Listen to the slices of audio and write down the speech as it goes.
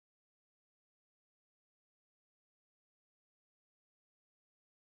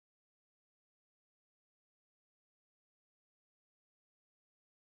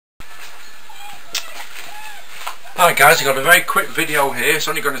Hi guys, I've got a very quick video here. It's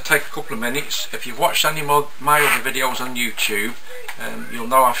only going to take a couple of minutes. If you've watched any more my other videos on YouTube, you'll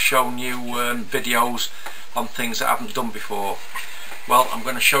know I've shown you videos on things that I haven't done before. Well, I'm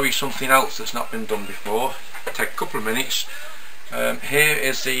going to show you something else that's not been done before. It'll take a couple of minutes. Here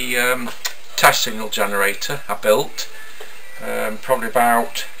is the test signal generator I built probably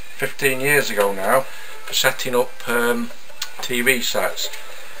about 15 years ago now for setting up TV sets.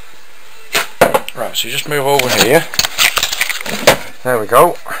 Right, so you just move over here. There we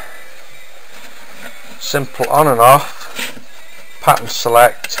go. Simple on and off. Pattern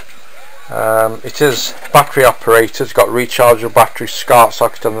select. It is battery operated. It's got rechargeable battery, SCART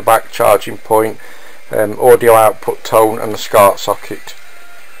socket on the back, charging point, audio output tone, and the SCART socket.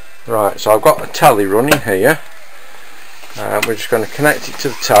 Right, so I've got a telly running here. We're just going to connect it to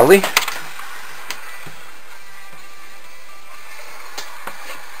the telly.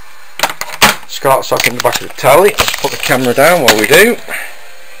 SCART socket in the back of the telly. Let's put the camera down while we do.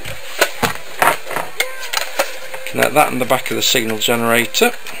 Connect that in the back of the signal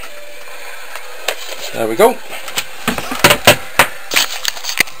generator. There we go.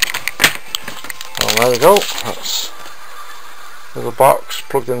 Oh, there we go. That's the little box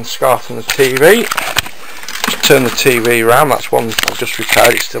plugged in the SCART and the TV. Just turn the TV around. That's one I've just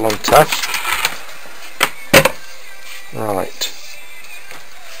repaired. It's still on test. Right.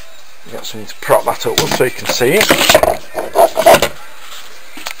 Got something to prop that up with so you can see it.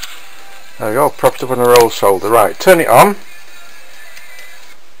 There we go, propped up on a roll shoulder. Right, turn it on.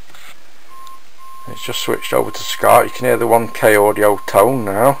 It's just switched over to SCART. You can hear the 1K audio tone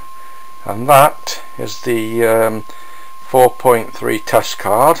now, and that is the 4.3 test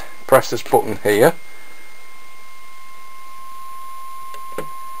card. Press this button here.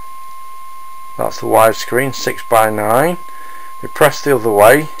 That's the widescreen, 6:9. You press the other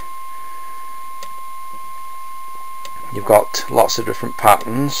way. You've got lots of different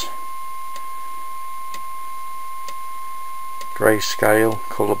patterns, grayscale,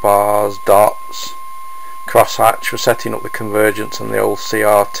 colour bars, dots, crosshatch for setting up the convergence and the old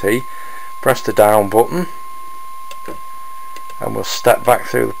CRT. Press the down button and we'll step back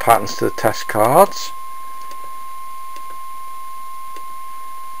through the patterns to the test cards.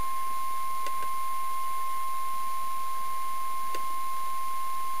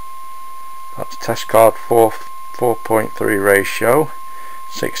 That's test card 4.3 ratio,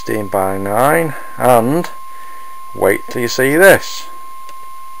 16:9, and wait till you see this.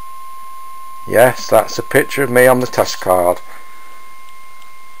 Yes, that's a picture of me on the test card.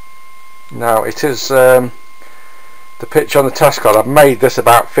 Now it is the picture on the test card. I've made this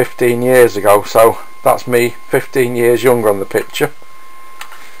about 15 years ago, so that's me 15 years younger on the picture.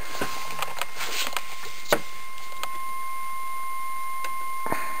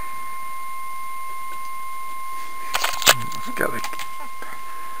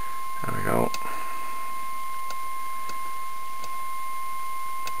 There we go.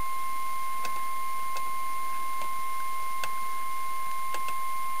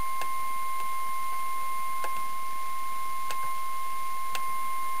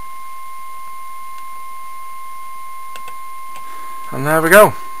 And there we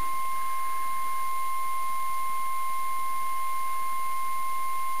go.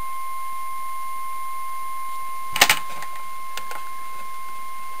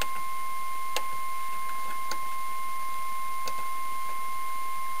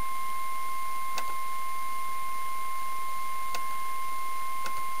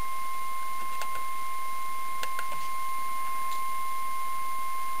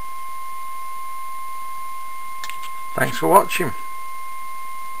 Thanks for watching.